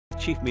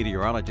Chief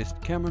Meteorologist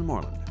Cameron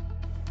Moreland.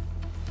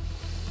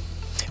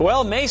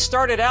 Well, May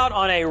started out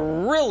on a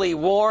really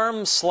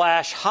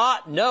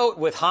warm/hot note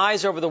with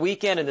highs over the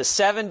weekend in the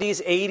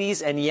 70s,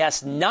 80s, and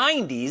yes,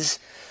 90s.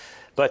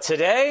 But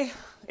today,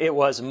 it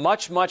was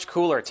much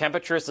cooler.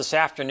 Temperatures this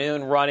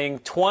afternoon running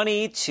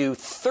 20 to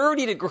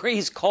 30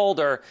 degrees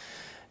colder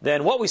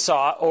than what we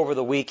saw over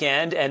the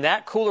weekend, and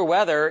that cooler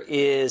weather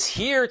is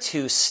here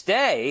to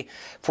stay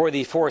for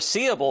the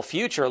foreseeable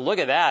future. Look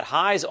at that,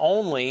 highs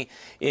only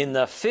in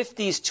the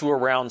 50s to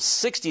around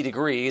 60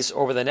 degrees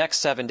over the next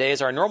 7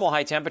 days. Our normal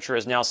high temperature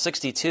is now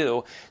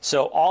 62,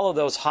 so all of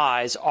those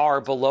highs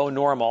are below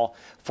normal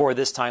for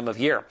this time of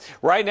year.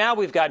 Right now,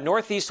 we've got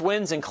northeast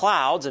winds and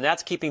clouds, and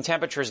that's keeping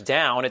temperatures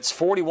down. It's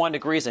 41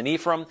 degrees in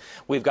Ephraim.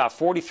 We've got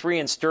 43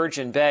 in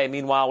Sturgeon Bay.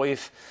 Meanwhile,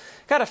 we've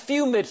got a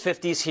few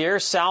mid-50s here,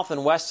 south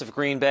and west of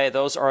Green Bay.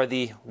 Those are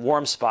the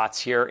warm spots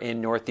here in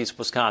northeast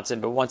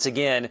Wisconsin. But once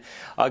again,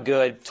 a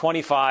good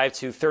 25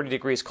 to 30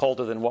 degrees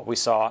colder than what we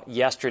saw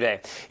yesterday.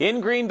 In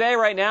Green Bay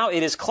right now,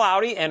 it is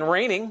cloudy and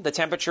raining. The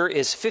temperature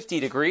is 50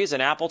 degrees.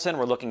 In Appleton,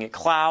 we're looking at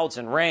clouds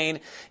and rain.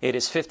 It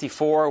is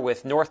 54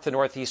 with north to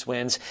northeast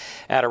winds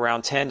at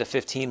around 10 to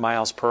 15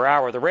 miles per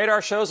hour. The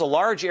radar shows a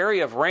large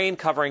area of rain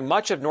covering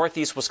much of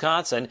northeast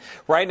Wisconsin.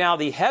 Right now,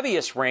 the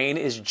heaviest rain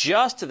is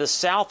just to the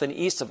south and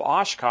east of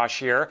Oshkosh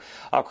here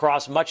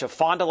across much of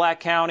Fond du Lac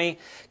County,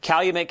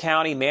 Calumet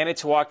County,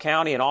 Manitowoc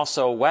County, and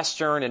also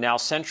western and now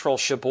central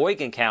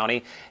Sheboygan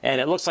County. And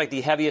it looks like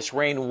the heaviest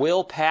rain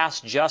will pass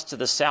just to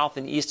the south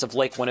and east of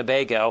Lake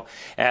Winnebago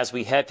as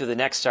we head through the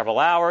next several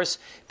hours.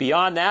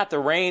 Beyond that, the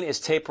rain is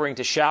tapering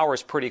to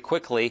showers pretty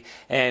quickly,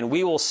 and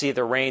we will see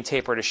the rain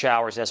taper to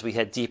showers as we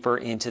head deeper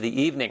into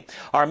the evening.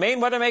 Our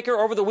main weather maker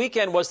over the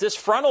weekend was this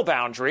frontal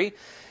boundary.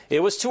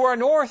 It was to our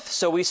north,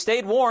 so we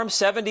stayed warm,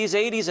 70s,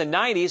 80s, and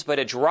 90s, but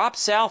it dropped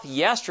south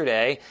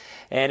yesterday,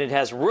 and it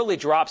has really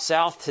dropped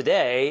south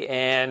today,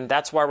 and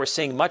that's why we're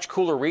seeing much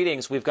cooler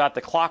readings. We've got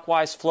the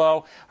clockwise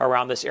flow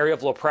around this area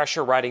of low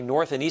pressure riding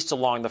north and east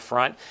along the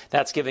front.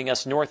 That's giving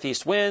us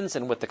northeast winds,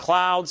 and with the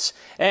clouds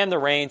and the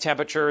rain,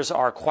 temperatures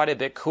are quite a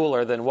bit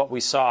cooler than what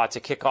we saw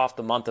to kick off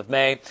the month of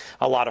May.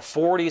 A lot of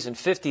 40s and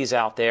 50s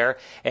out there,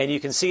 and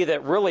you can see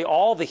that really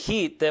all the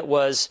heat that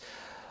was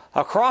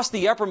across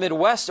the upper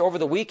Midwest over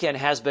the weekend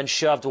has been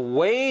shoved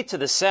way to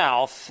the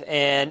south,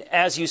 and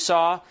as you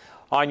saw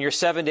on your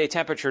 7-day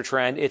temperature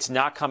trend, it's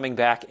not coming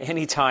back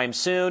anytime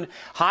soon.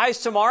 Highs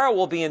tomorrow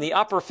will be in the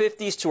upper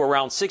 50s to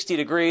around 60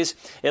 degrees.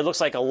 It looks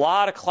like a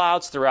lot of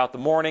clouds throughout the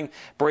morning,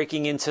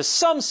 breaking into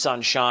some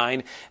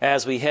sunshine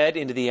as we head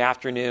into the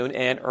afternoon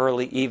and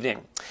early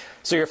evening.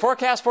 So your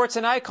forecast for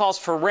tonight calls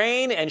for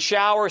rain and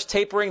showers,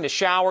 tapering to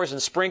showers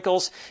and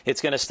sprinkles. It's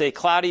going to stay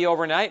cloudy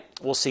overnight.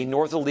 We'll see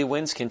northerly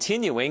winds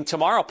continuing.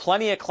 Tomorrow,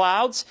 plenty of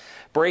clouds,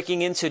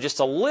 breaking into just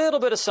a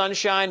little bit of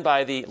sunshine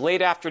by the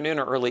late afternoon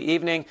or early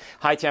evening.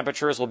 High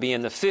temperatures will be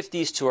in the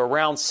 50s to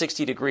around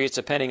 60 degrees,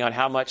 depending on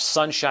how much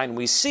sunshine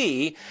we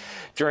see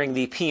during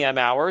the PM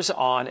hours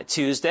on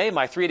Tuesday.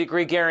 My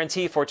 3-degree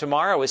guarantee for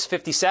tomorrow is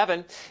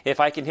 57. If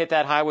I can hit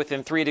that high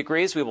within 3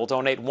 degrees, we will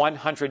donate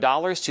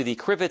 $100 to the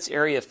Crivets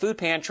Area Food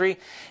Pantry.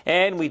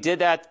 And we did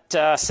that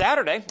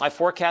Saturday. I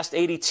forecast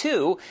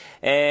 82,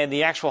 and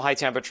the actual high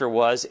temperature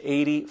was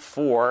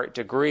 84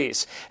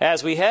 degrees.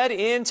 As we head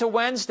into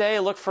Wednesday,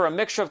 look for a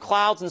mixture of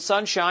clouds and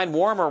sunshine,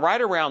 warmer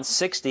right around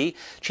 60.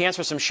 Chance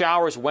for some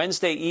showers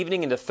Wednesday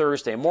evening into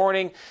Thursday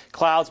morning.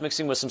 Clouds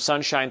mixing with some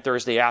sunshine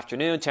Thursday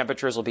afternoon.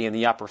 Temperatures will be in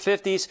the upper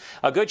 50s.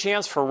 A good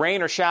chance for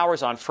rain or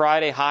showers on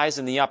Friday, highs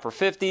in the upper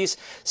 50s.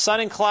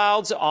 Sun and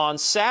clouds on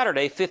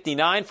Saturday,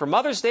 59. For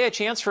Mother's Day, a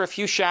chance for a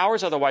few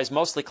showers, otherwise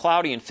mostly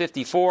cloudy and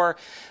 54.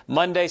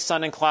 Monday,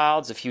 sun and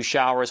clouds, a few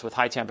showers with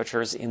high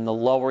temperatures in the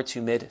lower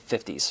to mid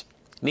 50s.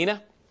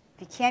 Nina?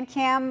 If you can,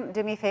 Cam,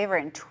 do me a favor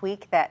and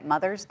tweak that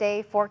Mother's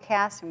Day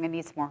forecast. I'm going to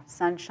need some more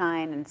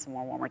sunshine and some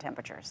more warmer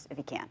temperatures, if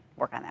you can.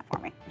 Work on that for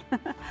me.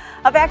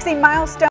 A vaccine milestone.